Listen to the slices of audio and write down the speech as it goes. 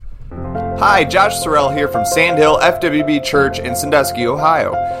Hi, Josh Sorrell here from Sandhill FWB Church in Sandusky,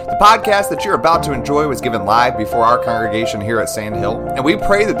 Ohio. The podcast that you're about to enjoy was given live before our congregation here at Sandhill, and we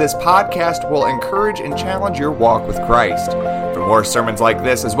pray that this podcast will encourage and challenge your walk with Christ. For more sermons like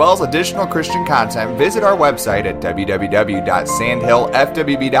this, as well as additional Christian content, visit our website at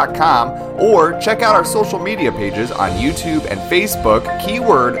www.sandhillfwb.com or check out our social media pages on YouTube and Facebook,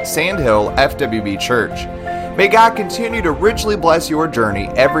 keyword Sandhill FWB Church. May God continue to richly bless your journey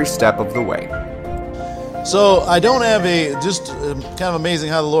every step of the way. So I don't have kind of amazing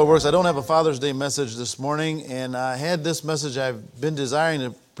how the Lord works. I don't have a Father's Day message this morning, and I had this message I've been desiring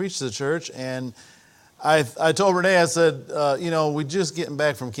to preach to the church, and I told Renee, I said, we're just getting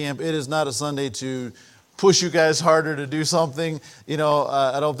back from camp. It is not a Sunday to push you guys harder to do something. I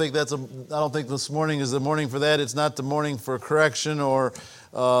don't think this morning is the morning for that. It's not the morning for correction or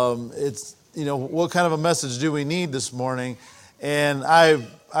what kind of a message do we need this morning? And I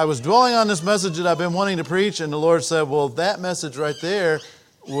was dwelling on this message that I've been wanting to preach, and the Lord said, well, that message right there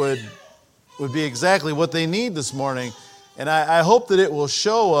would be exactly what they need this morning. And I hope that it will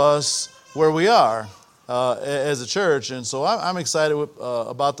show us where we are as a church. And so I'm excited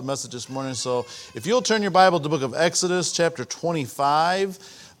about the message this morning. So if you'll turn your Bible to the book of Exodus, chapter 25,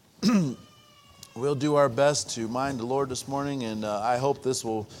 we'll do our best to mind the Lord this morning, and I hope this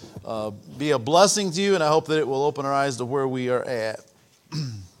will be a blessing to you, and I hope that it will open our eyes to where we are at.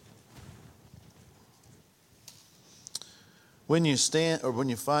 When you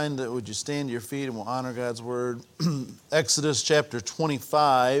find it, would you stand to your feet and we'll honor God's word? Exodus chapter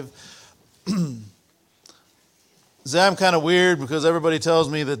 25. I'm kind of weird because everybody tells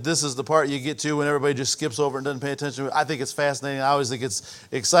me that this is the part you get to when everybody just skips over and doesn't pay attention to it. I think it's fascinating. I always think it's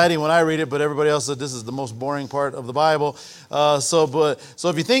exciting when I read it, but everybody else said this is the most boring part of the Bible. So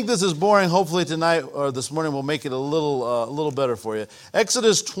if you think this is boring, hopefully tonight or this morning we'll make it a little better for you.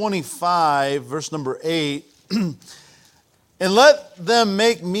 Exodus 25, verse number 8. And let them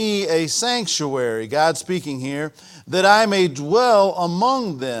make me a sanctuary, God speaking here, that I may dwell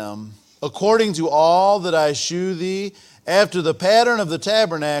among them, according to all that I shew thee, after the pattern of the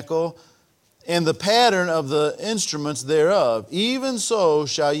tabernacle and the pattern of the instruments thereof. Even so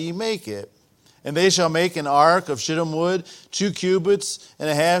shall ye make it. And they shall make an ark of shittim wood, 2 cubits and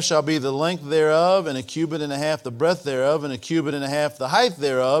a half shall be the length thereof, and 1.5 cubits the breadth thereof, and 1.5 cubits the height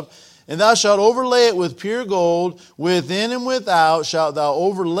thereof. And thou shalt overlay it with pure gold, within and without shalt thou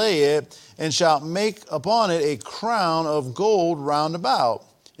overlay it, and shalt make upon it a crown of gold round about.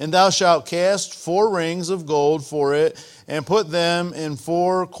 And thou shalt cast 4 rings of gold for it, and put them in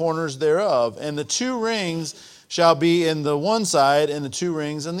 4 corners thereof. And the 2 rings shall be in the one side, and the 2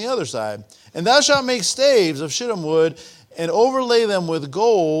 rings in the other side. And thou shalt make staves of shittim wood, and overlay them with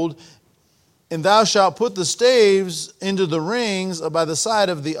gold. And thou shalt put the staves into the rings by the side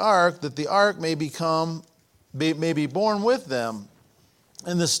of the ark, that the ark may be borne with them.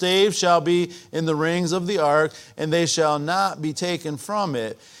 And the staves shall be in the rings of the ark, and they shall not be taken from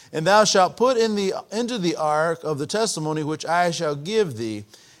it. And thou shalt put into the ark of the testimony which I shall give thee.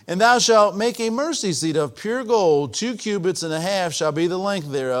 And thou shalt make a mercy seat of pure gold, 2 cubits and a half shall be the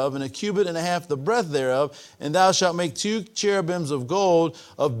length thereof, and 1.5 cubits the breadth thereof. And thou shalt make 2 cherubims of gold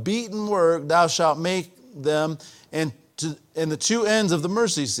of beaten work. Thou shalt make them and the 2 ends of the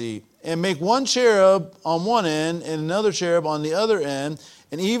mercy seat. And make 1 cherub on one end, and another cherub on the other end.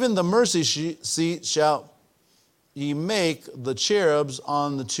 And even the mercy seat shall ye make the cherubs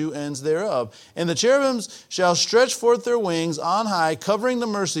on the 2 ends thereof. And the cherubims shall stretch forth their wings on high, covering the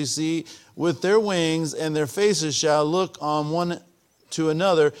mercy seat with their wings, and their faces shall look on one to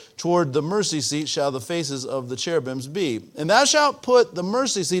another. Toward the mercy seat shall the faces of the cherubims be. And thou shalt put the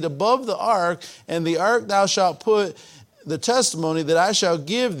mercy seat above the ark, and the ark thou shalt put the testimony that I shall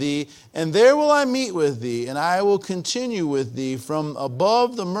give thee, and there will I meet with thee, and I will continue with thee from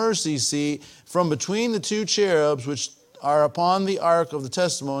above the mercy seat, from between the 2 cherubs which are upon the ark of the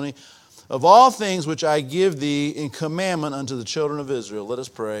testimony, of all things which I give thee in commandment unto the children of Israel. Let us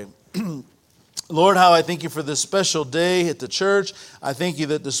pray. Lord, how I thank you for this special day at the church. I thank you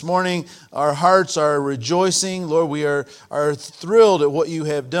that this morning our hearts are rejoicing. Lord, we are thrilled at what you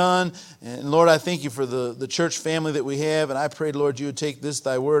have done. And Lord, I thank you for the church family that we have. And I pray, Lord, you would take this,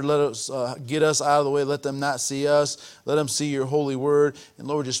 thy word, let us get us out of the way. Let them not see us. Let them see your holy word. And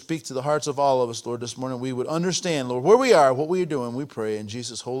Lord, just speak to the hearts of all of us, Lord, this morning. We would understand, Lord, where we are, what we are doing. We pray in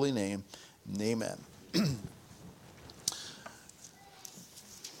Jesus' holy name. Amen.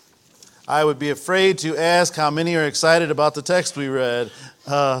 I would be afraid to ask how many are excited about the text we read,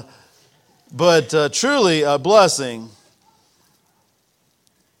 but truly a blessing.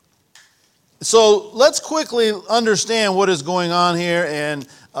 So let's quickly understand what is going on here, and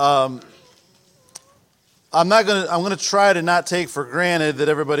I'm going to try to not take for granted that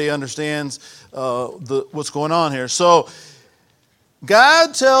everybody understands what's going on here. So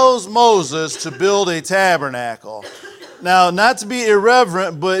God tells Moses to build a tabernacle. Now, not to be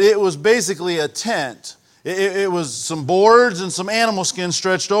irreverent, but it was basically a tent. It was some boards and some animal skin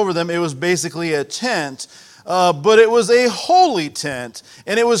stretched over them. It was basically a tent. But it was a holy tent,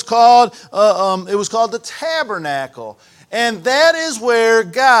 and it was called the tabernacle. And that is where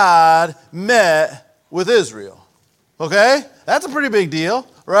God met with Israel. Okay? That's a pretty big deal,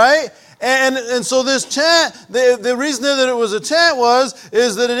 right? And so this tent, the reason that it was a tent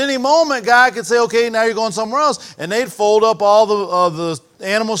is that at any moment God could say, okay, now you're going somewhere else. And they'd fold up all the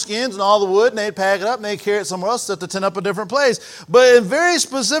animal skins and all the wood, and they'd pack it up, and they'd carry it somewhere else, set the tent up a different place. But very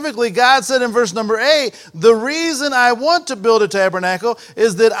specifically, God said in verse number 8, the reason I want to build a tabernacle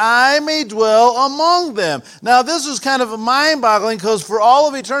is that I may dwell among them. Now, this is kind of mind-boggling because for all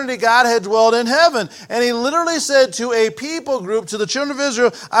of eternity, God had dwelled in heaven. And he literally said to a people group, to the children of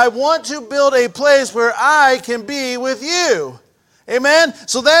Israel, I want to build a place where I can be with you. Amen?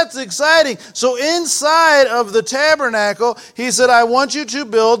 So that's exciting. So inside of the tabernacle, he said, I want you to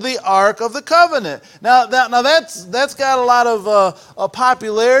build the Ark of the Covenant. Now that's got a lot of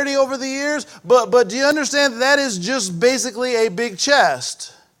popularity over the years, but do you understand that is just basically a big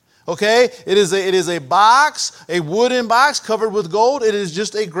chest? Okay? It is a box, a wooden box covered with gold. It is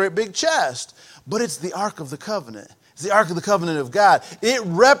just a great big chest. But it's the Ark of the Covenant. The Ark of the Covenant of God. It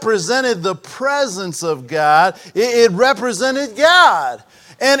represented the presence of God. It represented God.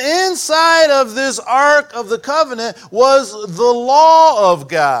 And inside of this Ark of the Covenant was the law of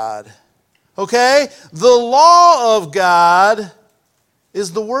God. Okay? The law of God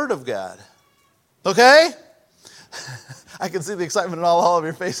is the Word of God. Okay? I can see the excitement in all of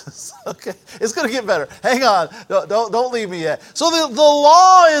your faces. Okay, it's going to get better. Hang on. Don't leave me yet. So the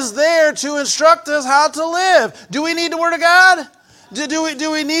law is there to instruct us how to live. Do we need the Word of God? Do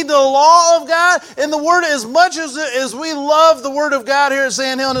we need the law of God? And the Word, as much as we love the Word of God here at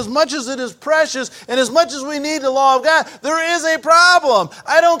Sand Hill, and as much as it is precious, and as much as we need the law of God, there is a problem.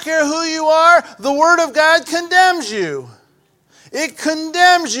 I don't care who you are, the Word of God condemns you. It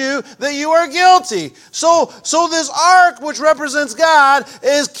condemns you that you are guilty. So this ark, which represents God,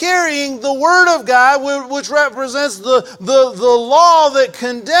 is carrying the Word of God, which represents the law that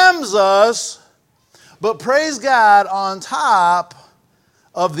condemns us. But praise God, on top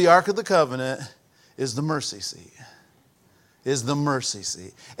of the Ark of the Covenant is the mercy seat. Is the mercy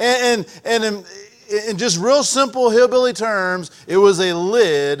seat. And in just real simple hillbilly terms, it was a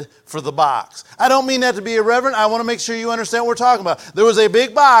lid for the box. I don't mean that to be irreverent. I want to make sure you understand what we're talking about. There was a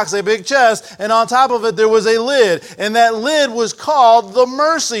big box, a big chest, and on top of it there was a lid. And that lid was called the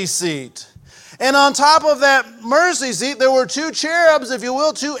mercy seat. And on top of that mercy seat, there were two cherubs, if you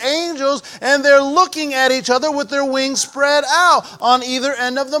will, two angels, and they're looking at each other with their wings spread out on either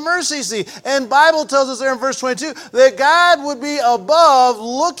end of the mercy seat. And Bible tells us there in verse 22 that God would be above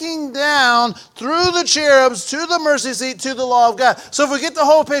looking down through the cherubs to the mercy seat to the law of God. So if we get the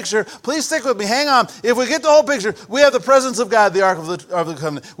whole picture, please stick with me. Hang on. If we get the whole picture, we have the presence of God, the Ark of the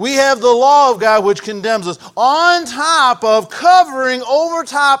Covenant. We have the law of God, which condemns us. On top of, covering over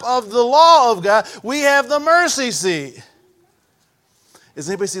top of the law of God, we have the mercy seat. Does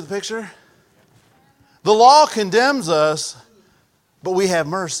anybody see the picture? The law condemns us, but we have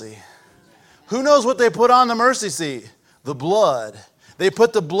mercy. Who knows what they put on the mercy seat? The blood. They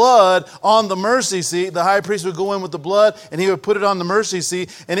put the blood on the mercy seat. The high priest would go in with the blood, and he would put it on the mercy seat,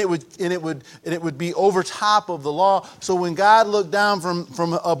 and it would be over top of the law. So when God looked down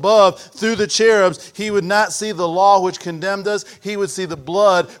from above through the cherubs, he would not see the law which condemned us. He would see the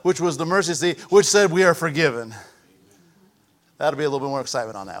blood, which was the mercy seat, which said we are forgiven. That'll be a little bit more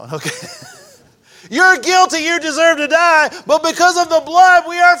excitement on that one. Okay. You're guilty. You deserve to die, but because of the blood,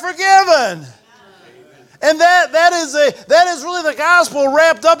 we are forgiven. And that is really the gospel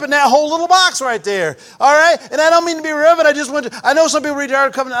wrapped up in that whole little box right there. All right? And I don't mean to be irreverent. I know some people read the Ark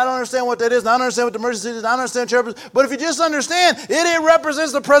of the Covenant. I don't understand what that is. And I don't understand what the mercy seat is. I don't understand cherubs. But if you just understand, it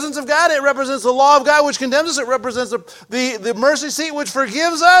represents the presence of God. It represents the law of God, which condemns us. It represents the mercy seat, which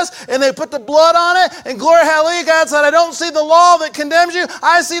forgives us. And they put the blood on it. And glory, hallelujah, God said, I don't see the law that condemns you.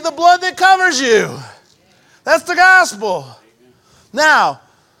 I see the blood that covers you. That's the gospel. Now,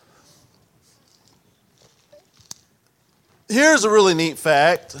 here's a really neat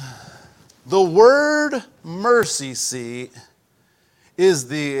fact. The word mercy seat is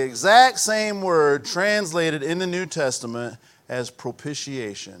the exact same word translated in the New Testament as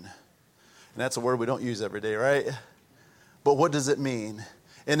propitiation. And that's a word we don't use every day, right? But what does it mean?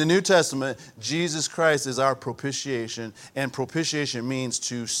 In the New Testament, Jesus Christ is our propitiation, and propitiation means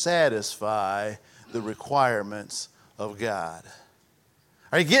to satisfy the requirements of God.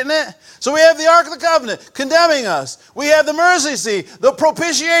 Are you getting it? So we have the Ark of the Covenant condemning us. We have the mercy seat, the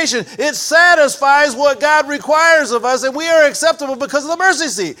propitiation. It satisfies what God requires of us, and we are acceptable because of the mercy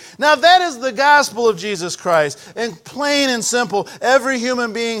seat. Now that is the gospel of Jesus Christ. And plain and simple, every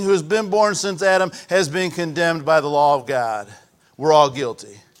human being who has been born since Adam has been condemned by the law of God. We're all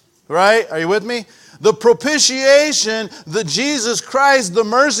guilty. Right? Are you with me? The propitiation, the Jesus Christ, the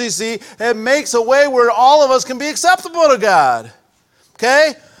mercy seat, it makes a way where all of us can be acceptable to God.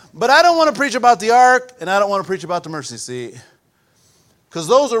 Okay? But I don't want to preach about the ark, and I don't want to preach about the mercy seat. Because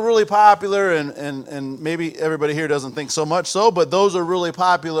those are really popular, and maybe everybody here doesn't think so much so, but those are really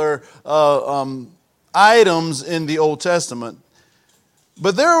popular items in the Old Testament.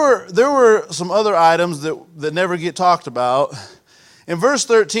 But there were some other items that never get talked about. In verse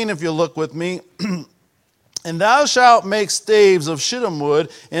 13, if you look with me, and thou shalt make staves of shittim wood,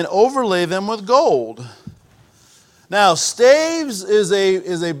 and overlay them with gold. Now, staves is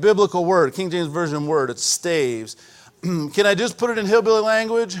a biblical word, King James Version word. It's staves. Can I just put it in hillbilly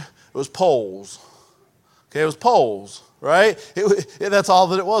language? It was poles. Okay, it was poles, right? That's all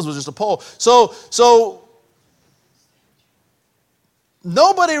that it was just a pole. So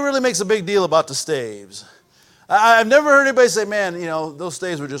nobody really makes a big deal about the staves. I've never heard anybody say, man, those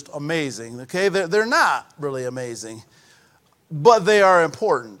staves were just amazing. Okay, they're not really amazing, but they are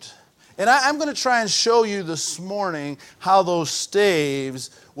important. And I'm going to try and show you this morning how those staves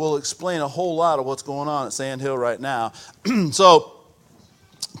will explain a whole lot of what's going on at Sand Hill right now. So,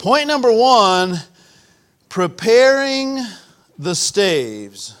 point number one, preparing the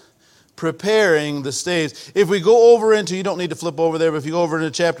staves. Preparing the staves. If we go over into, you don't need to flip over there, but if you go over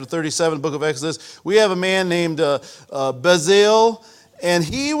into chapter 37, book of Exodus, we have a man named Bezalel. And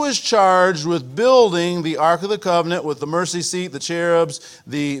he was charged with building the Ark of the Covenant with the mercy seat, the cherubs,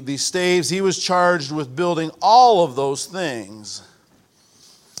 the staves. He was charged with building all of those things.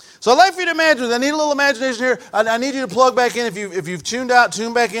 So I'd like for you to imagine. I need a little imagination here. I need you to plug back in. If you've tuned out,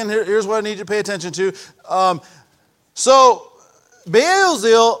 tune back in. Here's what I need you to pay attention to. So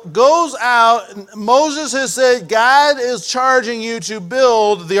Bezalel goes out. Moses has said, God is charging you to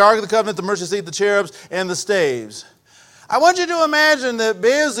build the Ark of the Covenant, the mercy seat, the cherubs, and the staves. I want you to imagine that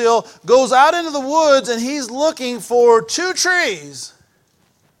Bezalel goes out into the woods and he's looking for two trees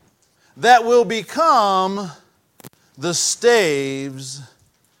that will become the staves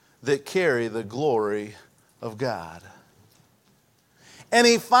that carry the glory of God. And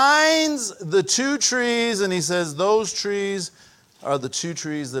he finds the two trees and he says, those trees are the two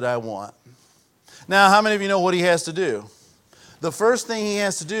trees that I want. Now, how many of you know what he has to do? The first thing he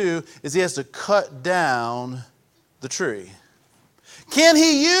has to do is he has to cut down the tree. Can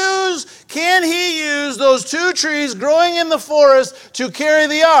he use those two trees growing in the forest to carry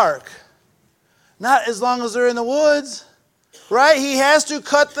the ark? Not as long as they're in the woods, right? He has to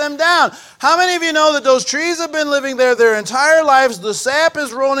cut them down. How many of you know that those trees have been living there their entire lives? The sap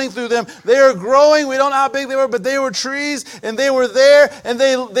is rolling through them. They are growing. We don't know how big they were, but they were trees, and they were there, and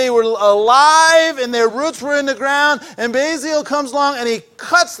they were alive, and their roots were in the ground. And Bezalel comes along, and he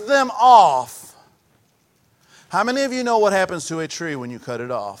cuts them off. How many of you know what happens to a tree when you cut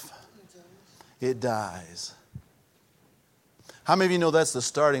it off? It dies. How many of you know that's the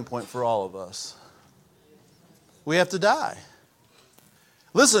starting point for all of us? We have to die.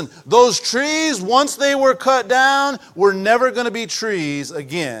 Listen, those trees, once they were cut down, were never going to be trees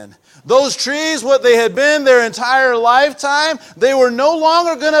again. Those trees, what they had been their entire lifetime, they were no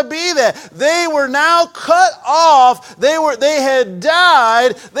longer going to be that. They were now cut off. They had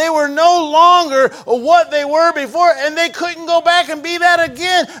died. They were no longer what they were before, and they couldn't go back and be that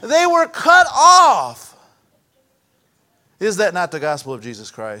again. They were cut off. Is that not the gospel of Jesus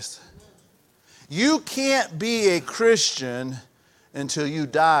Christ? You can't be a Christian until you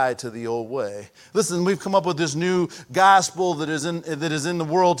die to the old way. Listen, we've come up with this new gospel that is in the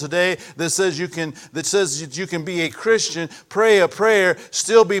world today that says you can be a Christian, pray a prayer,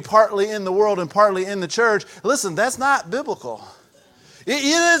 still be partly in the world and partly in the church. Listen, that's not biblical. It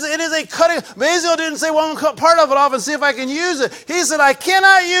is a cutting. Bezalel didn't say, well, I'm going to cut part of it off and see if I can use it. He said, I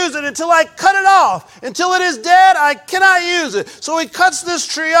cannot use it until I cut it off. Until it is dead, I cannot use it. So he cuts this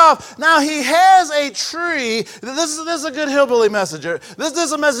tree off. Now he has a tree. This is a good hillbilly message. This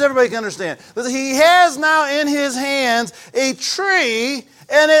is a message everybody can understand. He has now in his hands a tree,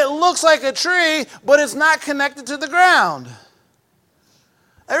 and it looks like a tree, but it's not connected to the ground.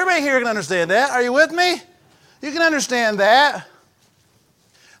 Everybody here can understand that. Are you with me? You can understand that.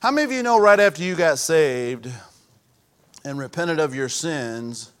 How many of you know right after you got saved and repented of your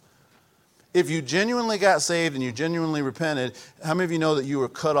sins, if you genuinely got saved and you genuinely repented, how many of you know that you were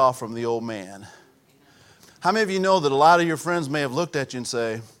cut off from the old man? How many of you know that a lot of your friends may have looked at you and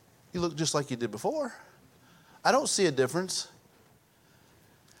say, you look just like you did before? I don't see a difference.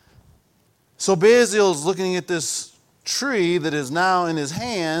 So Bezalel is looking at this tree that is now in his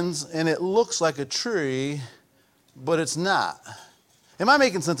hands, and it looks like a tree, but it's not. Am I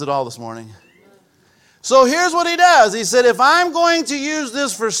making sense at all this morning? So here's what he does. He said, if I'm going to use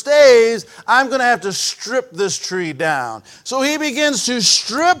this for staves, I'm going to have to strip this tree down. So he begins to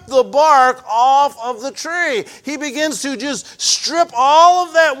strip the bark off of the tree. He begins to just strip all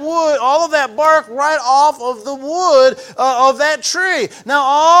of that wood, all of that bark right off of the wood of that tree. Now,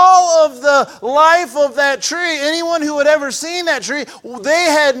 all of the life of that tree, anyone who had ever seen that tree, they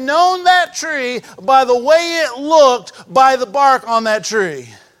had known that tree by the way it looked, by the bark on that tree.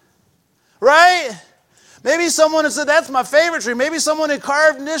 Right? Maybe someone had said, that's my favorite tree. Maybe someone had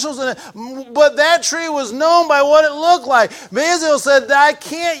carved initials in it. But that tree was known by what it looked like. Bezalel said, I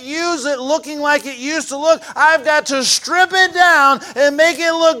can't use it looking like it used to look. I've got to strip it down and make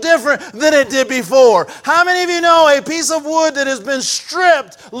it look different than it did before. How many of you know a piece of wood that has been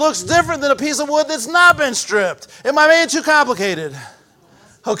stripped looks different than a piece of wood that's not been stripped? Am I making it too complicated?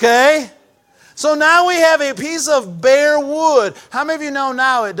 Okay? So now we have a piece of bare wood. How many of you know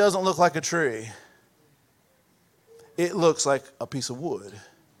now it doesn't look like a tree? It looks like a piece of wood.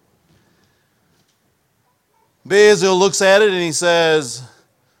 Bezalel looks at it and he says,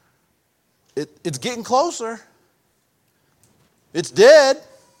 it's getting closer. It's dead.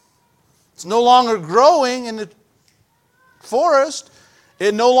 It's no longer growing in the forest.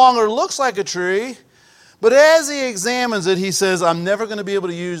 It no longer looks like a tree. But as he examines it, he says, I'm never going to be able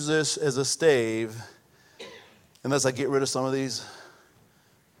to use this as a stave unless I get rid of some of these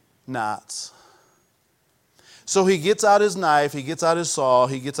knots. So he gets out his knife, he gets out his saw,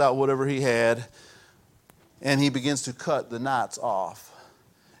 he gets out whatever he had, and he begins to cut the knots off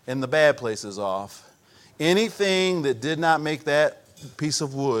and the bad places off. Anything that did not make that piece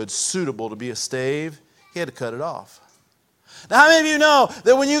of wood suitable to be a stave, he had to cut it off. Now, how many of you know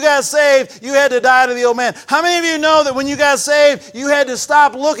that when you got saved, you had to die to the old man? How many of you know that when you got saved, you had to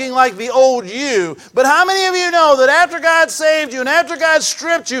stop looking like the old you? But how many of you know that after God saved you and after God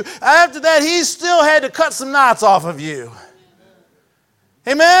stripped you, after that, he still had to cut some knots off of you?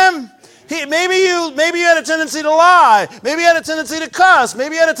 Amen? Maybe you had a tendency to lie. Maybe you had a tendency to cuss.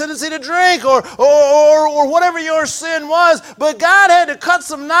 Maybe you had a tendency to drink or whatever your sin was. But God had to cut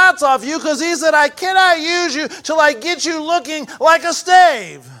some knots off you because he said, I cannot use you till I get you looking like a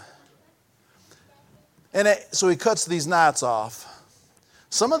stave. And so he cuts these knots off.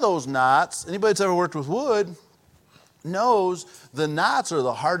 Some of those knots, anybody that's ever worked with wood knows the knots are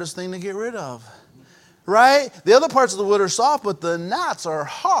the hardest thing to get rid of. Right? The other parts of the wood are soft, but the knots are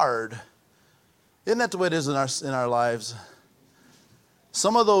hard. Isn't that the way it is in our lives?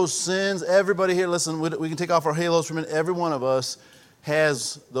 Some of those sins, everybody here, listen, we can take off our halos for a minute. Every one of us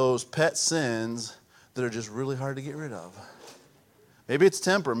has those pet sins that are just really hard to get rid of. Maybe it's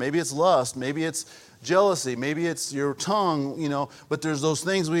temper, maybe it's lust, maybe it's jealousy, maybe it's your tongue, but there's those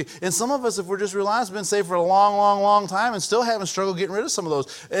things and some of us, if we're just real honest, have been saved for a long, long, long time and still haven't struggled getting rid of some of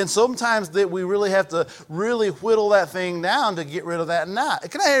those. And sometimes that we really have to really whittle that thing down to get rid of that knot.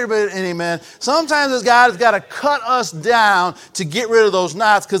 Can I hear everybody? Amen. Sometimes God has got to cut us down to get rid of those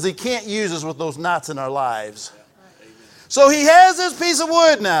knots because he can't use us with those knots in our lives. So he has this piece of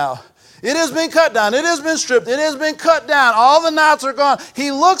wood now. It has been cut down. It has been stripped. It has been cut down. All the knots are gone. He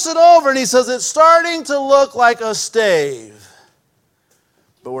looks it over and he says, it's starting to look like a stave.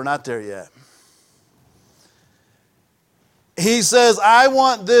 But we're not there yet. He says, I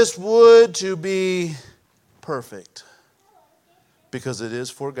want this wood to be perfect because it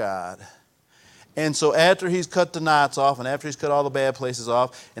is for God. And so after he's cut the knots off and after he's cut all the bad places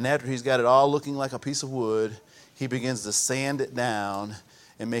off and after he's got it all looking like a piece of wood, he begins to sand it down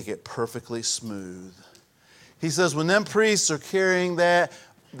and make it perfectly smooth. He says, when them priests are carrying that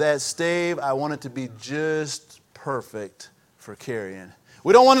stave, I want it to be just perfect for carrying.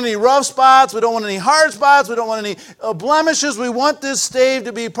 We don't want any rough spots. We don't want any hard spots. We don't want any blemishes. We want this stave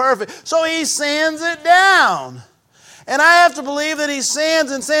to be perfect. So he sands it down. And I have to believe that he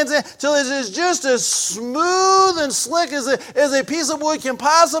sands it till it is just as smooth and slick as a piece of wood can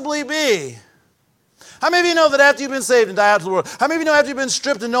possibly be. How many of you know that after you've been saved and die out to the world? How many of you know after you've been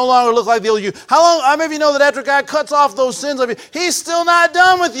stripped and no longer look like the old you? How many of you know that after God cuts off those sins of you, he's still not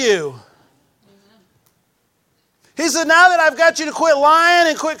done with you? He said, now that I've got you to quit lying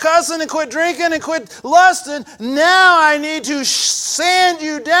and quit cussing and quit drinking and quit lusting, now I need to sand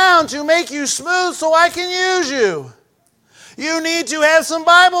you down to make you smooth so I can use you. You need to have some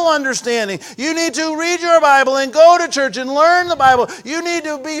Bible understanding. You need to read your Bible and go to church and learn the Bible. You need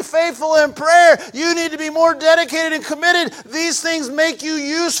to be faithful in prayer. You need to be more dedicated and committed. These things make you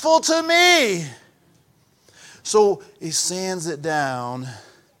useful to me. So he sands it down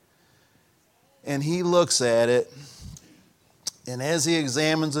and he looks at it. And as he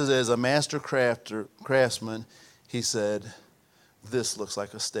examines it as a master craftsman, he said, "This looks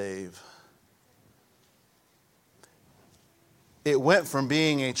like a stave." It went from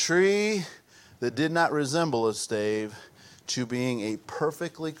being a tree that did not resemble a stave to being a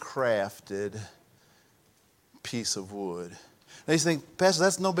perfectly crafted piece of wood. Now you think, "Pastor,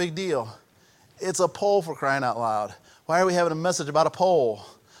 that's no big deal. It's a pole, for crying out loud. Why are we having a message about a pole?"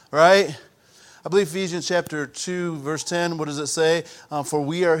 Right? I believe Ephesians chapter 2, verse 10, what does it say? For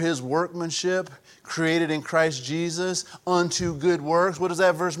we are his workmanship, created in Christ Jesus unto good works. What does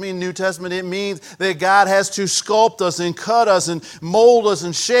that verse mean? New Testament, it means that God has to sculpt us and cut us and mold us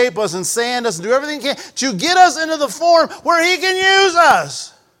and shape us and sand us and do everything he can to get us into the form where he can use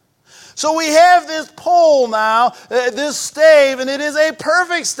us. So we have this pole now, this stave, and it is a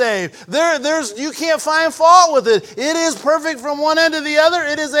perfect stave. You can't find fault with it. It is perfect from one end to the other.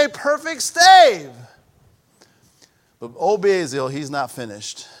 It is a perfect stave. But old Bezalel, he's not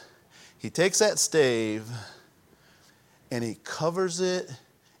finished. He takes that stave and he covers it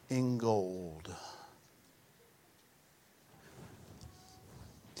in gold.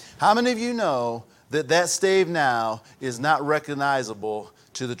 How many of you know that that stave now is not recognizable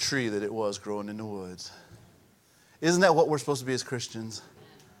to the tree that it was growing in the woods? Isn't that what we're supposed to be as Christians?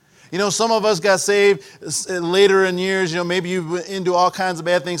 You know, some of us got saved later in years. You know, maybe you went into all kinds of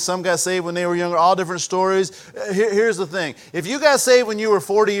bad things. Some got saved when they were younger, all different stories. Here's the thing. If you got saved when you were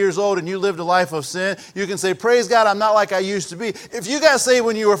 40 years old and you lived a life of sin, you can say, "Praise God, I'm not like I used to be." If you got saved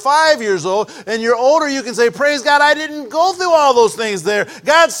when you were 5 years old and you're older, you can say, "Praise God, I didn't go through all those things there.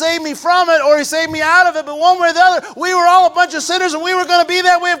 God saved me from it or he saved me out of it." But one way or the other, we were all a bunch of sinners and we were going to be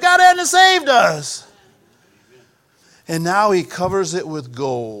that way if God hadn't saved us. And now he covers it with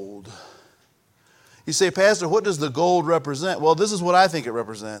gold. You say, "Pastor, what does the gold represent?" Well, this is what I think it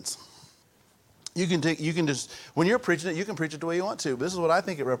represents. When you're preaching it, you can preach it the way you want to. But this is what I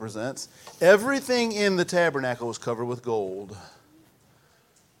think it represents. Everything in the tabernacle was covered with gold.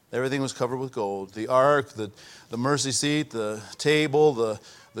 Everything was covered with gold. The ark, the mercy seat, the table,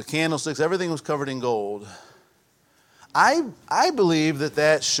 the candlesticks, everything was covered in gold. I believe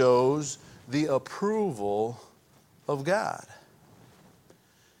that shows the approval of God.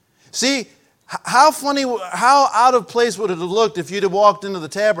 See, how funny, how out of place would it have looked if you'd have walked into the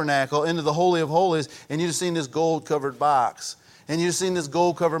tabernacle, into the Holy of Holies, and you'd have seen this gold-covered box, and you'd have seen this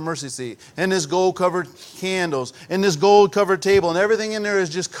gold-covered mercy seat, and this gold-covered candles, and this gold-covered table, and everything in there is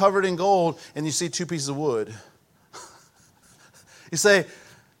just covered in gold, and you see two pieces of wood. You say,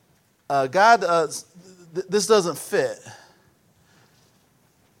 "God, this doesn't fit."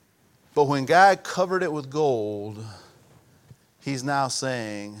 But when God covered it with gold, he's now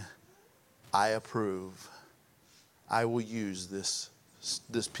saying, "I approve. I will use this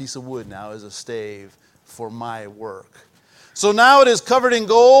piece of wood now as a stave for my work." So now it is covered in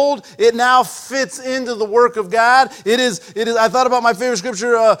gold. It now fits into the work of God. It is. I thought about my favorite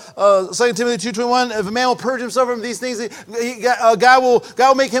scripture, 2 Timothy 2:21. If a man will purge himself from these things, God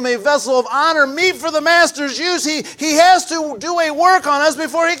will make him a vessel of honor, meet for the master's use. He has to do a work on us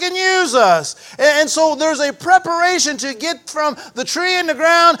before he can use us. And so there's a preparation to get from the tree in the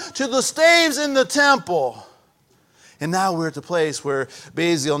ground to the staves in the temple. And now we're at the place where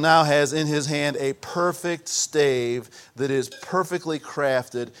Bezalel now has in his hand a perfect stave that is perfectly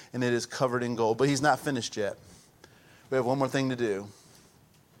crafted and it is covered in gold. But he's not finished yet. We have one more thing to do.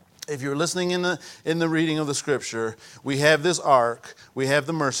 If you're listening in the reading of the scripture, we have this ark, we have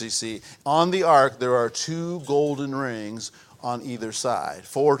the mercy seat. On the ark there are two golden rings on either side.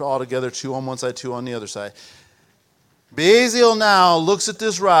 4 altogether, 2 on one side, 2 on the other side. Bezalel now looks at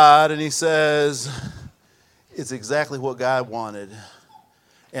this rod and he says, "It's exactly what God wanted,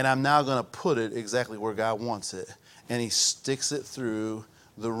 and I'm now going to put it exactly where God wants it." And he sticks it through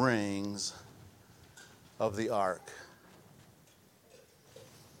the rings of the ark.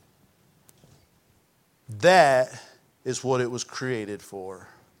 That is what it was created for.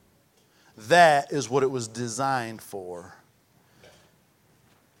 That is what it was designed for.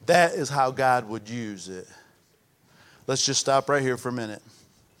 That is how God would use it. Let's just stop right here for a minute.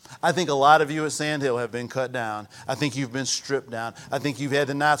 I think a lot of you at Sand Hill have been cut down. I think you've been stripped down. I think you've had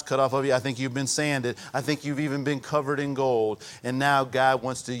the knots cut off of you. I think you've been sanded. I think you've even been covered in gold. And now God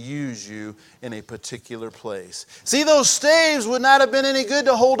wants to use you in a particular place. See, those staves would not have been any good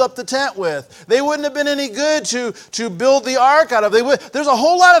to hold up the tent with. They wouldn't have been any good to build the ark out of. There's a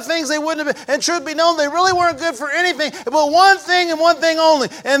whole lot of things they wouldn't have been. And truth be known, they really weren't good for anything but one thing and one thing only.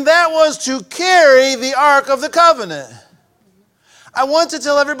 And that was to carry the Ark of the Covenant. I want to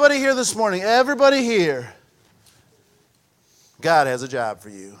tell everybody here this morning, everybody here, God has a job for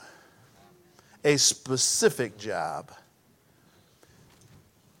you. A specific job.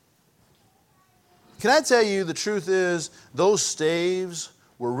 Can I tell you the truth is, those staves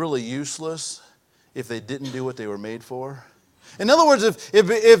were really useless if they didn't do what they were made for? In other words, if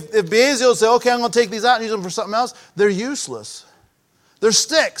Beaziel said, okay, I'm going to take these out and use them for something else, they're useless. They're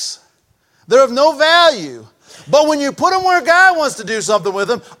sticks. They're of no value. But when you put them where God wants to do something with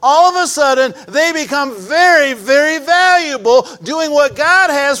them, all of a sudden they become very, very valuable doing what God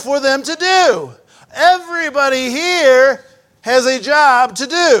has for them to do. Everybody here has a job to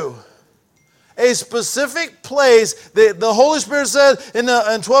do. A specific place. The Holy Spirit said in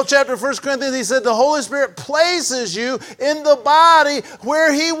 12th chapter of 1 Corinthians, he said the Holy Spirit places you in the body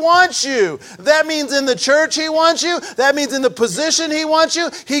where he wants you. That means in the church he wants you. That means in the position he wants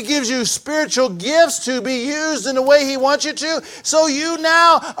you. He gives you spiritual gifts to be used in the way he wants you to. So you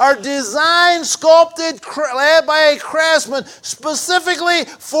now are designed, sculpted, led by a craftsman specifically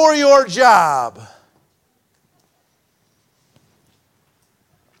for your job.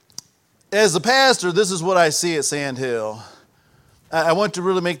 As a pastor, this is what I see at Sand Hill. I want to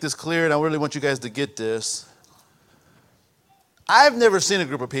really make this clear, and I really want you guys to get this. I've never seen a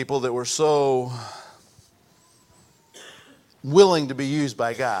group of people that were so willing to be used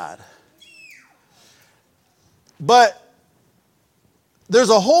by God. But there's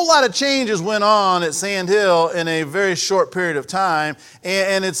a whole lot of changes went on at Sand Hill in a very short period of time,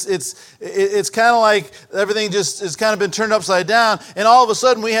 and it's kind of like everything just has kind of been turned upside down, and all of a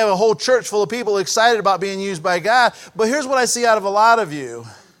sudden we have a whole church full of people excited about being used by God. But here's what I see out of a lot of you.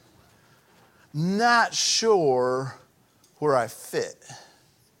 Not sure where I fit.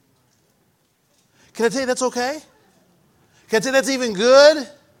 Can I tell you that's okay? Can I tell you that's even good?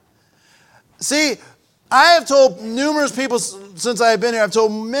 See, I have told numerous people since I've been here, I've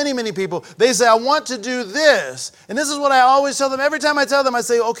told many, many people, they say, I want to do this. And this is what I always tell them. Every time I tell them, I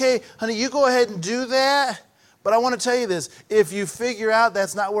say, okay, honey, you go ahead and do that. But I want to tell you this. If you figure out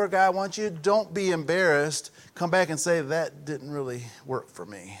that's not where God wants you, don't be embarrassed. Come back and say, that didn't really work for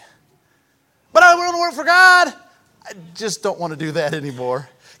me. But I want to work for God. I just don't want to do that anymore.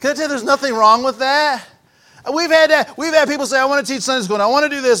 Can I tell you there's nothing wrong with that? We've had that. We've had people say, I want to teach Sunday school, and I want to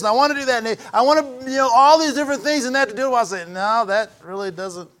do this, and I want to do that, and I want to, all these different things and that to do. I say, no, that really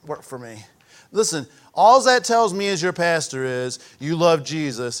doesn't work for me. Listen, all that tells me as your pastor is you love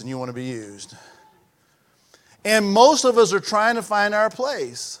Jesus and you want to be used. And most of us are trying to find our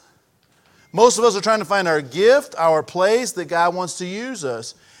place. Most of us are trying to find our gift, our place that God wants to use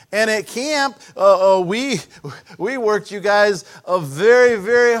us. And at camp, we worked you guys very,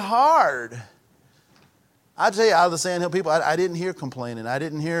 very hard. I tell you, out of the Sand Hill people, I didn't hear complaining. I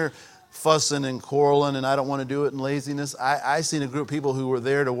didn't hear fussing and quarreling, and I don't want to do it in laziness. I seen a group of people who were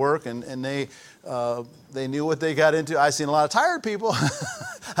there to work, and they knew what they got into. I seen a lot of tired people.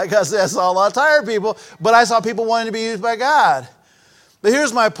 I got to say, I saw a lot of tired people, but I saw people wanting to be used by God. But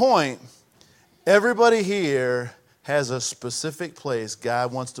here's my point. Everybody here has a specific place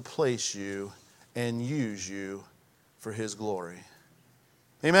God wants to place you and use you for his glory.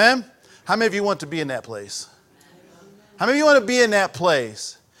 Amen? How many of you want to be in that place? How many of you want to be in that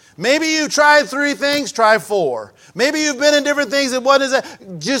place? Maybe you tried 3 things, try 4. Maybe you've been in different things and what is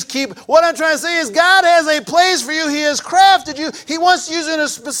that? Just keep. What I'm trying to say is God has a place for you. He has crafted you. He wants to use you in a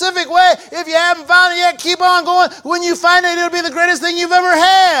specific way. If you haven't found it yet, keep on going. When you find it, it'll be the greatest thing you've ever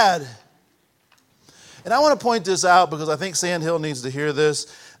had. And I want to point this out because I think Sand Hill needs to hear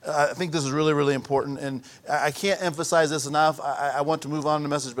this. I think this is really, really important, and I can't emphasize this enough. I want to move on to the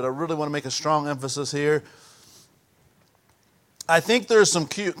message, but I really want to make a strong emphasis here. I think there's some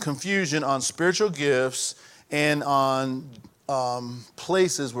confusion on spiritual gifts and on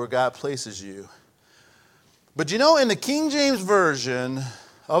places where God places you. But you know, in the King James Version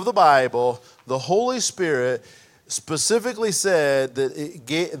of the Bible, the Holy Spirit specifically said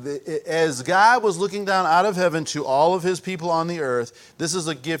that as God was looking down out of heaven to all of his people on the earth, this is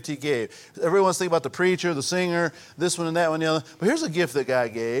a gift he gave. Everyone's thinking about the preacher, the singer, this one and that one and the other. But here's a gift that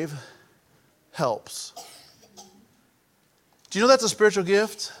God gave. Helps. Do you know that's a spiritual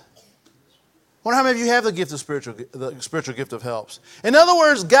gift? Wonder how many of you have the spiritual gift of helps. In other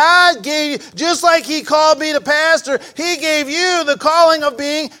words, God gave you, just like He called me to pastor, He gave you the calling of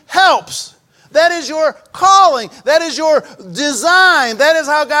being helps. That is your calling. That is your design. That is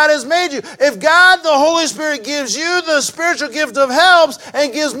how God has made you. If God, the Holy Spirit, gives you the spiritual gift of helps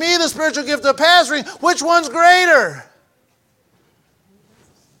and gives me the spiritual gift of pastoring, which one's greater?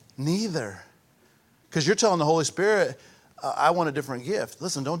 Neither. Because you're telling the Holy Spirit, I want a different gift.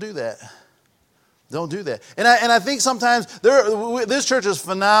 Listen, don't do that. Don't do that. And I think sometimes this church is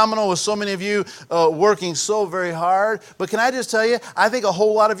phenomenal with so many of you working so very hard. But can I just tell you, I think a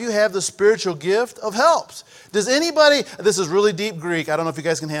whole lot of you have the spiritual gift of helps. Does anybody, this is really deep Greek, I don't know if you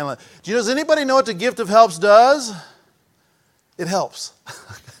guys can handle it. Does anybody know what the gift of helps does? It helps.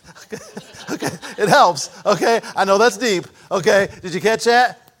 Okay, it helps. Okay, I know that's deep. Okay, did you catch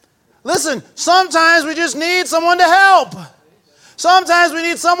that? Listen, sometimes we just need someone to help. Sometimes we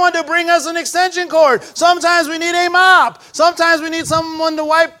need someone to bring us an extension cord. Sometimes we need a mop. Sometimes we need someone to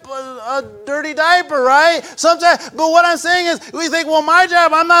wipe a dirty diaper, right? Sometimes, but what I'm saying is, we think, well, my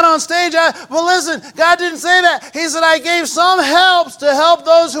job, I'm not on stage. Well, listen, God didn't say that. He said, I gave some helps to help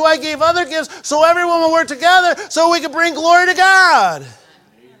those who I gave other gifts, so everyone will work together so we could bring glory to God.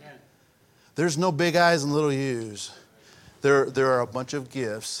 Amen. There's no big I's and little U's. There are a bunch of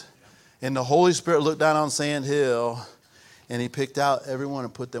gifts. And the Holy Spirit looked down on Sand Hill, and He picked out everyone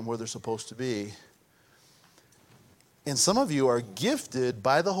and put them where they're supposed to be. And some of you are gifted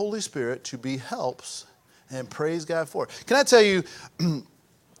by the Holy Spirit to be helps, and praise God for it. Can I tell you,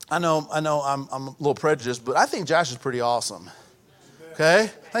 I know I'm a little prejudiced, but I think Josh is pretty awesome. Okay?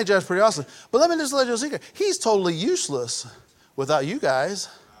 I think Josh is pretty awesome. But let me just let you know a secret. He's totally useless without you guys.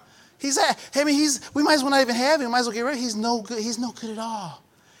 We might as well not even have him. We might as well get rid of him. He's no good. He's no good at all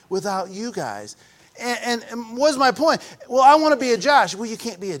without you guys. And what's my point? Well, I want to be a Josh. Well, you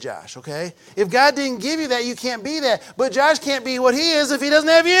can't be a Josh, okay? If God didn't give you that, you can't be that. But Josh can't be what he is if he doesn't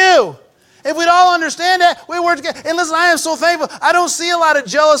have you. If we'd all understand that, we work together. And listen, I am so thankful. I don't see a lot of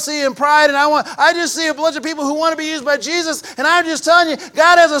jealousy and pride, and I just see a bunch of people who want to be used by Jesus. And I'm just telling you,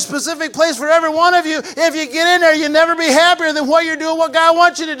 God has a specific place for every one of you. If you get in there, you'll never be happier than what you're doing, what God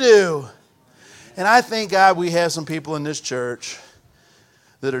wants you to do. And I thank God we have some people in this church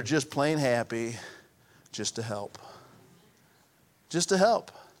that are just plain happy just to help. Just to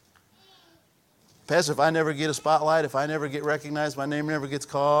help. Pastor, if I never get a spotlight, if I never get recognized, my name never gets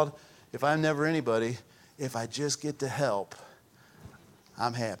called, if I'm never anybody, if I just get to help,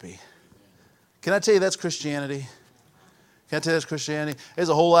 I'm happy. Can I tell you that's Christianity? Can I tell you that's Christianity? There's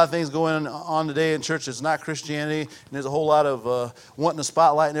a whole lot of things going on today in church that's not Christianity, and there's a whole lot of wanting a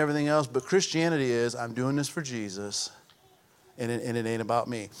spotlight and everything else, but Christianity is, I'm doing this for Jesus, and it ain't about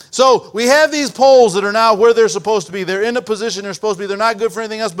me. So we have these poles that are now where they're supposed to be. They're in the position they're supposed to be. They're not good for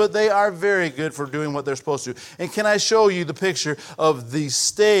anything else, but they are very good for doing what they're supposed to. And can I show you the picture of these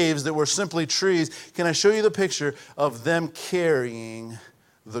staves that were simply trees? Can I show you the picture of them carrying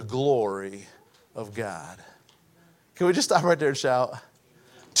the glory of God? Can we just stop right there and shout?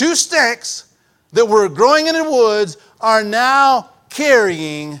 2 sticks that were growing in the woods are now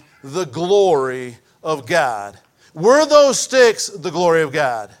carrying the glory of God. Were those sticks the glory of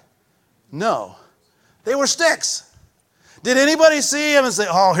God? No. They were sticks. Did anybody see them and say,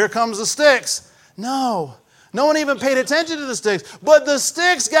 oh, here comes the sticks? No. No one even paid attention to the sticks. But the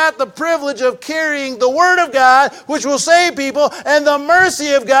sticks got the privilege of carrying the Word of God, which will save people, and the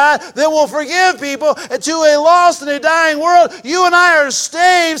mercy of God that will forgive people to a lost and a dying world. You and I are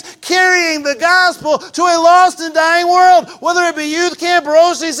staves carrying the gospel to a lost and dying world. Whether it be youth camp or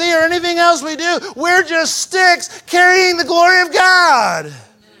OCC or anything else we do, we're just sticks carrying the glory of God.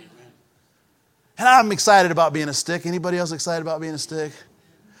 And I'm excited about being a stick. Anybody else excited about being a stick?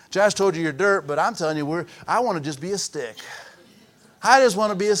 Josh told you you're dirt, but I'm telling you, I want to just be a stick. I just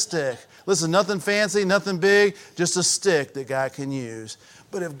want to be a stick. Listen, nothing fancy, nothing big, just a stick that God can use.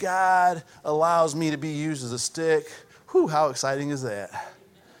 But if God allows me to be used as a stick, whew, how exciting is that?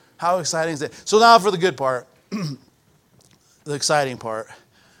 How exciting is that? So now for the good part, the exciting part.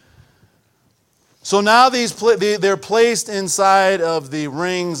 So now they're placed inside of the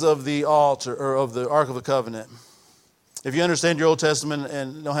rings of the altar, or of the Ark of the Covenant. If you understand your Old Testament,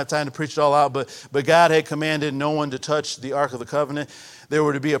 and don't have time to preach it all out, but God had commanded no one to touch the Ark of the Covenant. There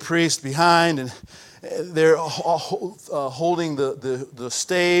were to be a priest behind, and they're holding the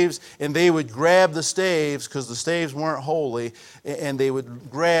staves, and they would grab the staves because the staves weren't holy, and they would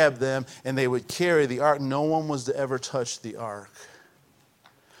grab them, and they would carry the Ark. No one was to ever touch the Ark.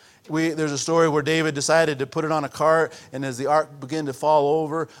 there's a story where David decided to put it on a cart, and as the ark began to fall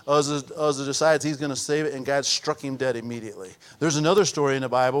over, Uzzah decides he's going to save it, and God struck him dead immediately. There's another story in the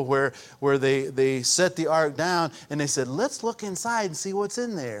Bible where they set the ark down, and they said, let's look inside and see what's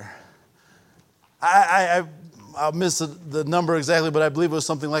in there. I'll miss the number exactly, but I believe it was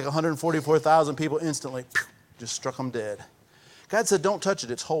something like 144,000 people instantly just struck them dead. God said, don't touch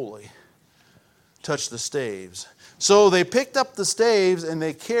it, it's holy. Touch the staves. So they picked up the staves and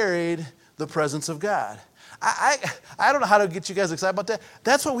they carried the presence of God. I don't know how to get you guys excited about that.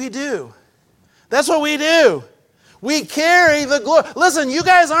 That's what we do. That's what we do. We carry the glory. Listen, you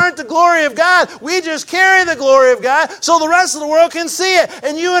guys aren't the glory of God. We just carry the glory of God so the rest of the world can see it.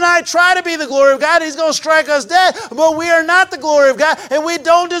 And you and I try to be the glory of God. He's going to strike us dead. But we are not the glory of God. And we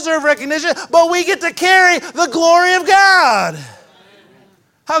don't deserve recognition. But we get to carry the glory of God.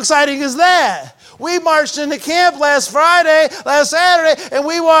 How exciting is that? We marched into camp last Saturday, and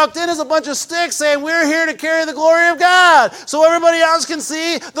we walked in as a bunch of sticks saying, we're here to carry the glory of God. So everybody else can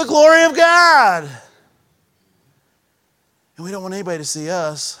see the glory of God. And we don't want anybody to see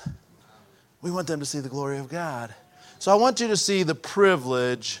us. We want them to see the glory of God. So I want you to see the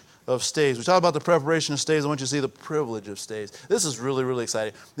privilege of staves. We talked about the preparation of staves. I want you to see the privilege of staves. This is really, really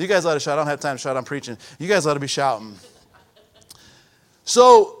exciting. You guys ought to shout. I don't have time to shout. I'm preaching. You guys ought to be shouting.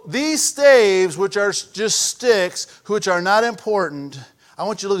 So these staves, which are just sticks, which are not important, I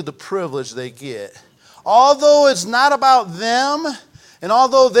want you to look at the privilege they get. Although it's not about them, and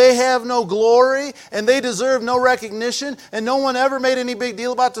although they have no glory, and they deserve no recognition, and no one ever made any big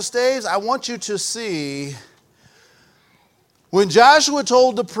deal about the staves, I want you to see, when Joshua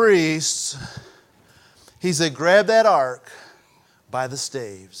told the priests, he said, grab that ark by the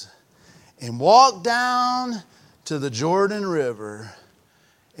staves, and walk down to the Jordan River.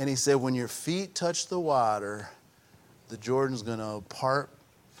 And he said, when your feet touch the water, the Jordan's going to part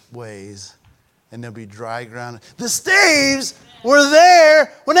ways and there'll be dry ground. The staves were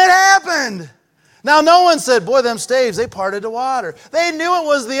there when it happened. Now, no one said, boy, them staves, they parted the water. They knew it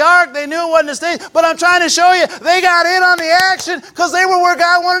was the ark. They knew it wasn't the staves. But I'm trying to show you, they got in on the action because they were where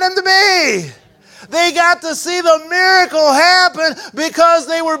God wanted them to be. They got to see the miracle happen because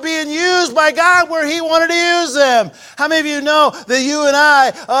they were being used by God where He wanted to use them. How many of you know that you and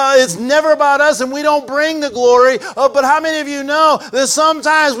I, it's never about us and we don't bring the glory, but how many of you know that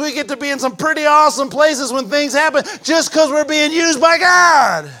sometimes we get to be in some pretty awesome places when things happen just because we're being used by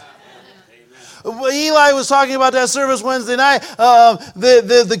God? Eli was talking about that service Wednesday night.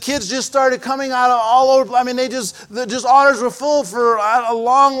 The kids just started coming out all over. I mean, they just orders were full for a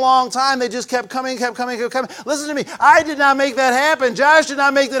long, long time. They just kept coming. Listen to me. I did not make that happen. Josh did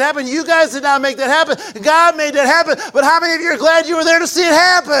not make that happen. You guys did not make that happen. God made that happen. But how many of you are glad you were there to see it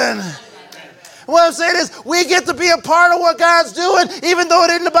happen? What I'm saying is, we get to be a part of what God's doing. Even though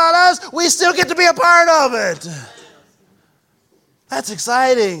it isn't about us, we still get to be a part of it. That's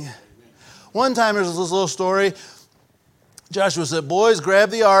exciting. One time there's this little story. Joshua said, boys,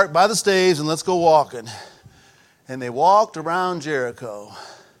 grab the ark by the staves and let's go walking. And they walked around Jericho.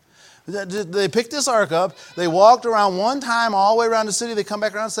 They picked this ark up. They walked around one time all the way around the city. They come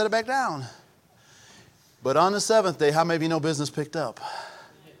back around and set it back down. But on the seventh day, how many of you know business picked up?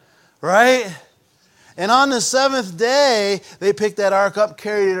 Right? And on the seventh day, they picked that ark up,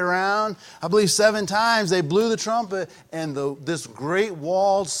 carried it around. I believe 7 times. They blew the trumpet, and this great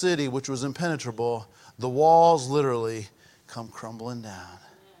walled city, which was impenetrable, the walls literally come crumbling down.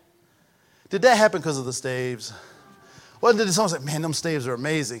 Did that happen because of the staves? Well, did someone say, man, them staves are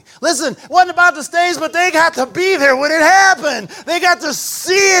amazing. Listen, it wasn't about the staves, but they got to be there when it happened. They got to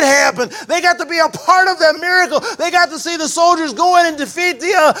see it happen. They got to be a part of that miracle. They got to see the soldiers go in and defeat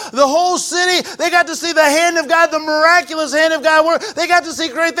the whole city. They got to see the hand of God, the miraculous hand of God work. They got to see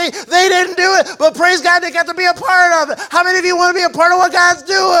great things. They didn't do it, but praise God, they got to be a part of it. How many of you want to be a part of what God's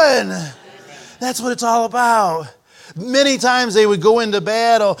doing? That's what it's all about. Many times they would go into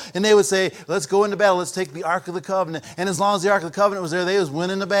battle and they would say, let's go into battle. Let's take the Ark of the Covenant. And as long as the Ark of the Covenant was there, they was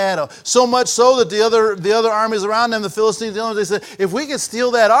winning the battle. So much so that the other armies around them, the Philistines, they said, if we could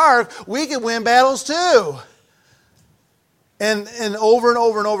steal that Ark, we could win battles too. And over and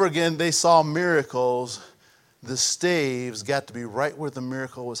over and over again, they saw miracles. The staves got to be right where the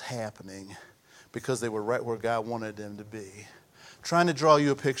miracle was happening because they were right where God wanted them to be. I'm trying to draw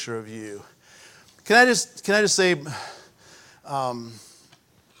you a picture of you. Can I just say,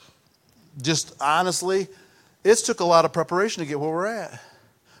 just honestly, it took a lot of preparation to get where we're at.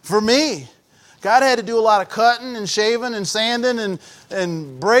 For me, God had to do a lot of cutting and shaving and sanding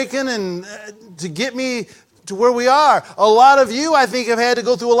and breaking and to get me to where we are. A lot of you, I think, have had to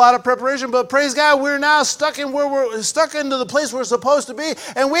go through a lot of preparation, but praise God, we're now stuck into the place we're supposed to be,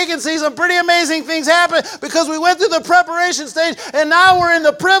 and we can see some pretty amazing things happen because we went through the preparation stage, and now we're in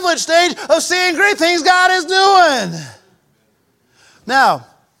the privilege stage of seeing great things God is doing. Now,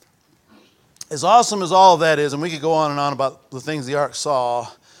 as awesome as all of that is, and we could go on and on about the things the ark saw,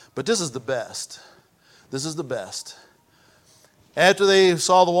 but this is the best. This is the best. After they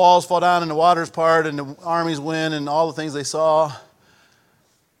saw the walls fall down and the waters part and the armies win and all the things they saw,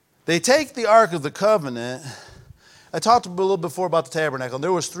 they take the Ark of the Covenant. I talked a little before about the tabernacle.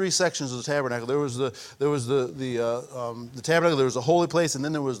 There was 3 sections of the tabernacle. There was the tabernacle. There was the holy place, and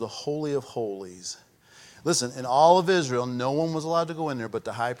then there was the Holy of Holies. Listen, in all of Israel, no one was allowed to go in there but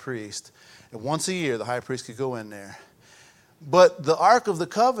the high priest. And once a year, the high priest could go in there. But the Ark of the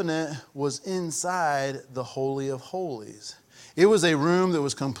Covenant was inside the Holy of Holies. It was a room that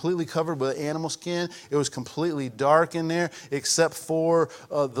was completely covered with animal skin. It was completely dark in there except for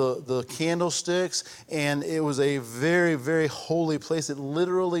the candlesticks. And it was a very, very holy place. It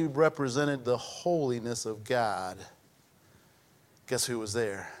literally represented the holiness of God. Guess who was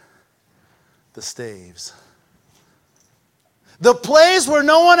there? The staves. The place where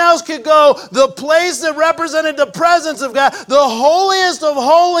no one else could go, the place that represented the presence of God, the holiest of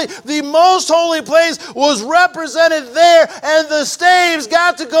holy, the most holy place was represented there, and the staves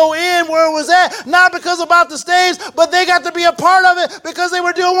got to go in where it was at, not because about the staves, but they got to be a part of it because they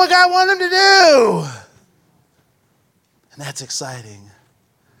were doing what God wanted them to do. And that's exciting.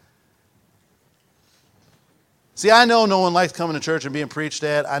 See, I know no one likes coming to church and being preached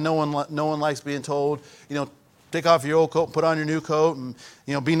at. I know no one likes being told, take off your old coat and put on your new coat and,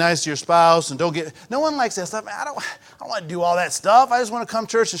 be nice to your spouse and don't get... No one likes that stuff. Man, I don't want to do all that stuff. I just want to come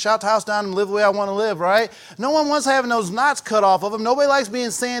to church and shout the house down and live the way I want to live, right? No one wants having those knots cut off of them. Nobody likes being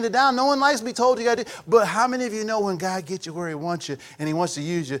sanded down. No one likes to be told you got to do... But how many of you know when God gets you where He wants you and He wants to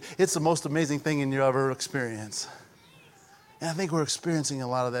use you, it's the most amazing thing in your ever experience. And I think we're experiencing a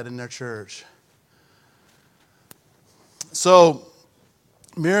lot of that in our church. So...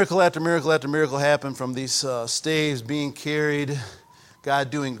 miracle after miracle after miracle happened from these staves being carried, God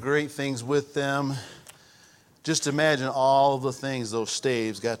doing great things with them. Just imagine all of the things those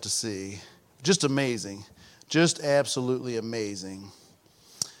staves got to see. Just amazing. Just absolutely amazing.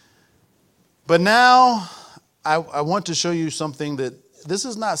 But now I want to show you something that, this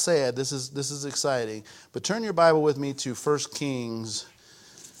is not sad, this is exciting. But turn your Bible with me to 1 Kings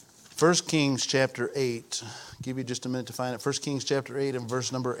chapter 8. Give you just a minute to find it. 1 Kings chapter 8 and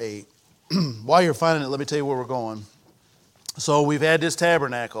verse number 8. While you're finding it, let me tell you where we're going. So we've had this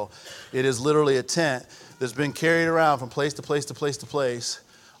tabernacle. It is literally a tent that's been carried around from place to place to place to place.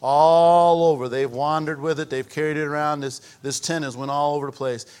 All over. They've wandered with it. They've carried it around. This tent has went all over the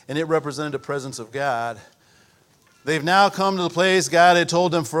place. And it represented the presence of God. They've now come to the place God had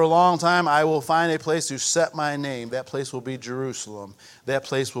told them for a long time, I will find a place to set my name. That place will be Jerusalem. That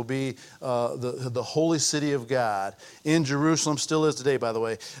place will be the holy city of God. In Jerusalem, still is today, by the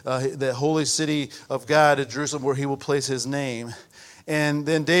way. The holy city of God at Jerusalem where He will place His name. And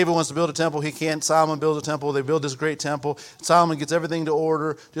then David wants to build a temple. He can't. Solomon builds a temple. They build this great temple. Solomon gets everything to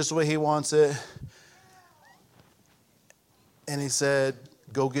order just the way he wants it. And he said,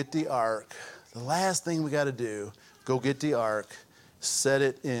 go get the ark. The last thing we got to do, go get the ark, set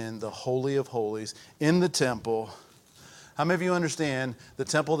it in the Holy of Holies, in the temple. How many of you understand the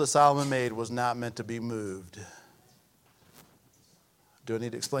temple that Solomon made was not meant to be moved? Do I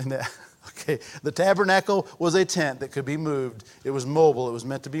need to explain that? Okay. The tabernacle was a tent that could be moved. It was mobile. It was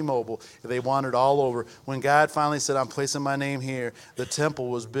meant to be mobile. They wandered all over. When God finally said, I'm placing my name here, the temple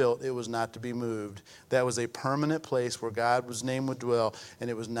was built. It was not to be moved. That was a permanent place where God's name would dwell, and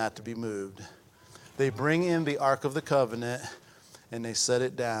it was not to be moved. They bring in the Ark of the Covenant, and they set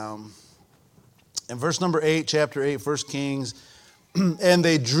it down. In verse number 8, chapter 8, 1 Kings, and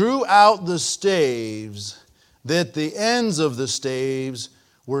they drew out the staves, that the ends of the staves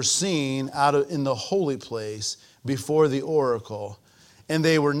were seen in the holy place before the oracle. And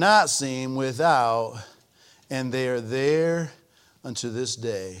they were not seen without, and they are there unto this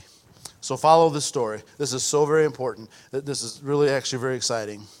day. So follow this story. This is so very important. This is really actually very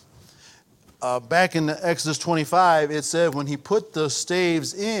exciting. Back in Exodus 25, it said when He put the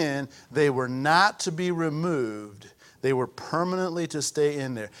staves in, they were not to be removed. They were permanently to stay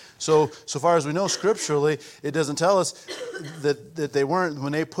in there. So far as we know scripturally, it doesn't tell us that they weren't,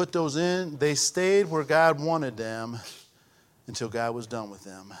 when they put those in, they stayed where God wanted them until God was done with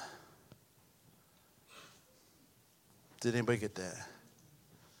them. Did anybody get that?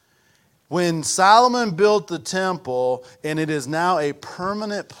 When Solomon built the temple, and it is now a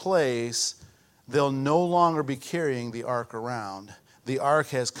permanent place, they'll no longer be carrying the ark around. The ark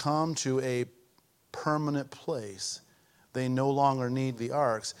has come to a permanent place. They no longer need the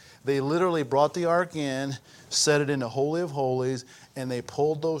arks. They literally brought the ark in, set it in the Holy of Holies, and they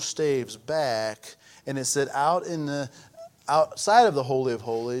pulled those staves back, and it said outside of the Holy of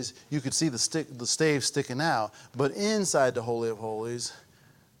Holies, you could see the staves sticking out, but inside the Holy of Holies,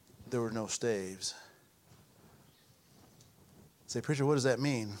 there were no staves. Say, preacher, what does that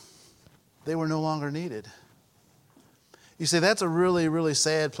mean? They were no longer needed. You say, that's a really, really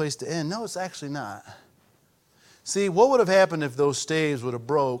sad place to end. No, it's actually not. See, what would have happened if those staves would have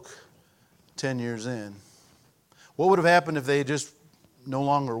broke 10 years in? What would have happened if they just no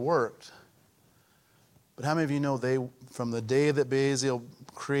longer worked? But how many of you know from the day that Bezalel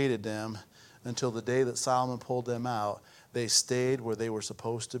created them until the day that Solomon pulled them out, they stayed where they were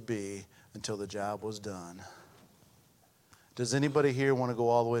supposed to be until the job was done? Does anybody here want to go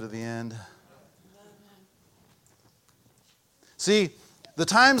all the way to the end? See, the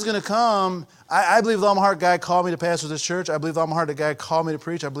time's going to come. I believe the Alma Heart guy called me to pastor this church. I believe the Alma Heart guy called me to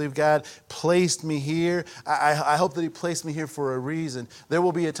preach. I believe God placed me here. I hope that He placed me here for a reason. There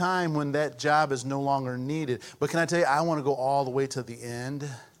will be a time when that job is no longer needed. But can I tell you, I want to go all the way to the end.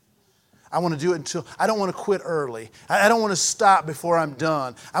 I want to do it until, I don't want to quit early. I don't want to stop before I'm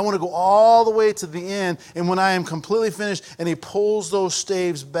done. I want to go all the way to the end. And when I am completely finished and He pulls those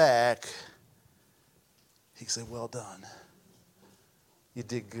staves back, He can say, well done. You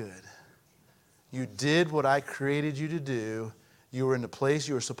did good. You did what I created you to do. You were in the place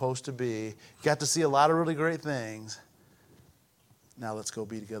you were supposed to be. You got to see a lot of really great things. Now let's go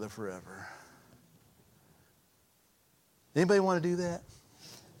be together forever. Anybody want to do that?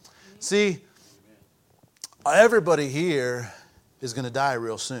 See, everybody here is going to die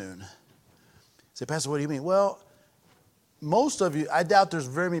real soon. Say, Pastor, what do you mean? Well, most of you, I doubt there's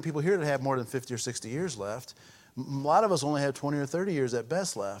very many people here that have more than 50 or 60 years left. A lot of us only have 20 or 30 years at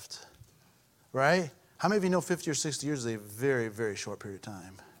best left, right? How many of you know 50 or 60 years is a very, very short period of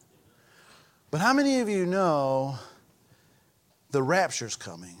time? But how many of you know the rapture's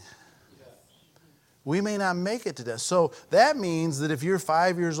coming? We may not make it to that. So that means that if you're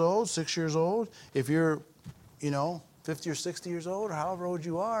 5 years old, 6 years old, if you're, 50 or 60 years old, or however old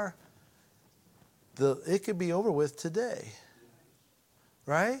you are, it could be over with today,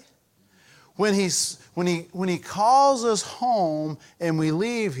 right? When he calls us home and we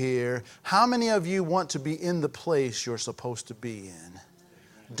leave here, how many of you want to be in the place you're supposed to be in?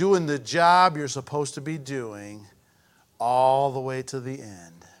 Doing the job you're supposed to be doing all the way to the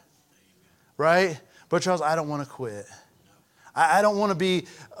end. Right? But Charles, I don't want to quit. I don't want to be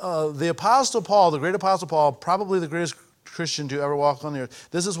the Apostle Paul, the great Apostle Paul, probably the greatest Christian to ever walk on the earth.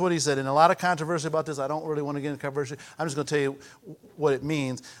 This is what he said. And a lot of controversy about this. I don't really want to get into controversy. I'm just going to tell you what it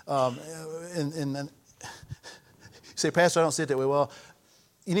means. You say, Pastor, I don't see it that way. Well,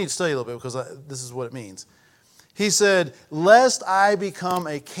 you need to study a little bit because this is what it means. He said, lest I become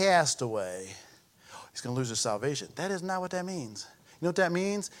a castaway. He's going to lose his salvation. That is not what that means. You know what that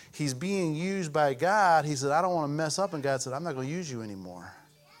means? He's being used by God. He said, I don't want to mess up. And God said, I'm not going to use you anymore.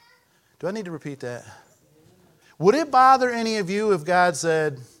 Do I need to repeat that? Would it bother any of you if God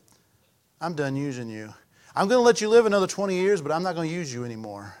said, I'm done using you. I'm going to let you live another 20 years, but I'm not going to use you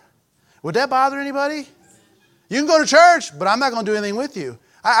anymore. Would that bother anybody? You can go to church, but I'm not going to do anything with you.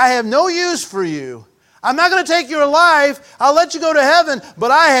 I have no use for you. I'm not going to take your life. I'll let you go to heaven,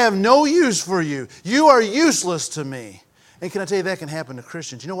 but I have no use for you. You are useless to me. And can I tell you, that can happen to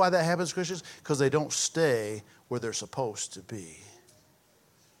Christians. You know why that happens to Christians? Because they don't stay where they're supposed to be.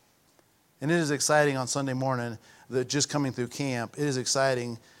 And it is exciting on Sunday morning, that just coming through camp, it is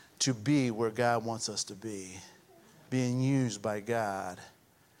exciting to be where God wants us to be, being used by God.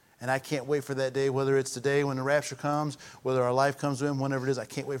 And I can't wait for that day, whether it's today when the rapture comes, whether our life comes to Him, whenever it is, I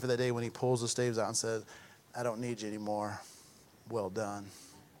can't wait for that day when He pulls the staves out and says, I don't need you anymore. Well done.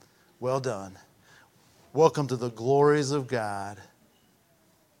 Well done. Welcome to the glories of God.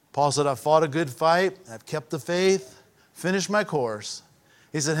 Paul said, I've fought a good fight. I've kept the faith, finished my course.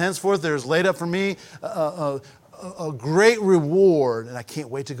 He said, henceforth there is laid up for me a great reward, and I can't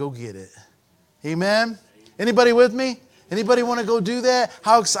wait to go get it. Amen? Anybody with me? Anybody want to go do that?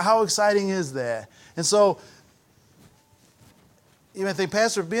 How exciting is that? And so, you might think,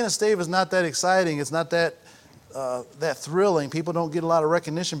 Pastor, being a stave is not that exciting. It's not that thrilling. People don't get a lot of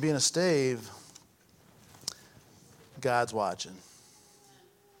recognition being a stave. God's watching.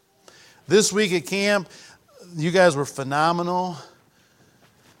 This week at camp, you guys were phenomenal.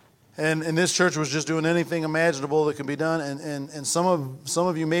 And this church was just doing anything imaginable that can be done. And some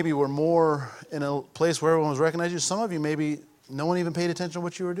of you maybe were more in a place where everyone was recognizing you. Some of you maybe no one even paid attention to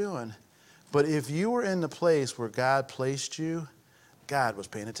what you were doing. But if you were in the place where God placed you, God was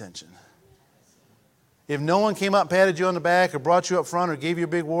paying attention. If no one came up and patted you on the back or brought you up front or gave you a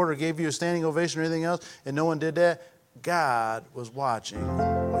big award or gave you a standing ovation or anything else, and no one did that, God was watching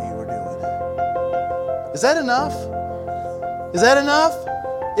what you were doing. Is that enough? Is that enough?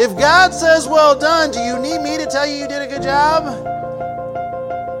 If God says, well done, do you need me to tell you you did a good job?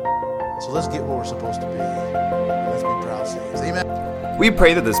 So let's get what we're supposed to be. Let's be proud saints. Amen. We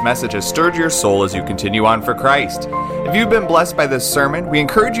pray that this message has stirred your soul as you continue on for Christ. If you've been blessed by this sermon, we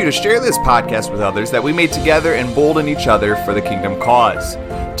encourage you to share this podcast with others that we may together embolden each other for the kingdom cause.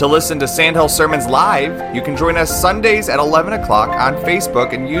 To listen to Sandhill Sermons live, you can join us Sundays at 11 o'clock on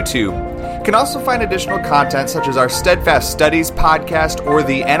Facebook and YouTube. You can also find additional content such as our Steadfast Studies podcast or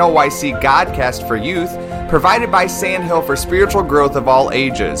the NOYC Godcast for Youth, provided by Sandhill for spiritual growth of all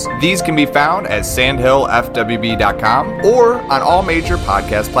ages. These can be found at sandhillfwb.com or on all major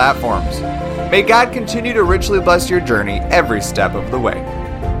podcast platforms. May God continue to richly bless your journey every step of the way.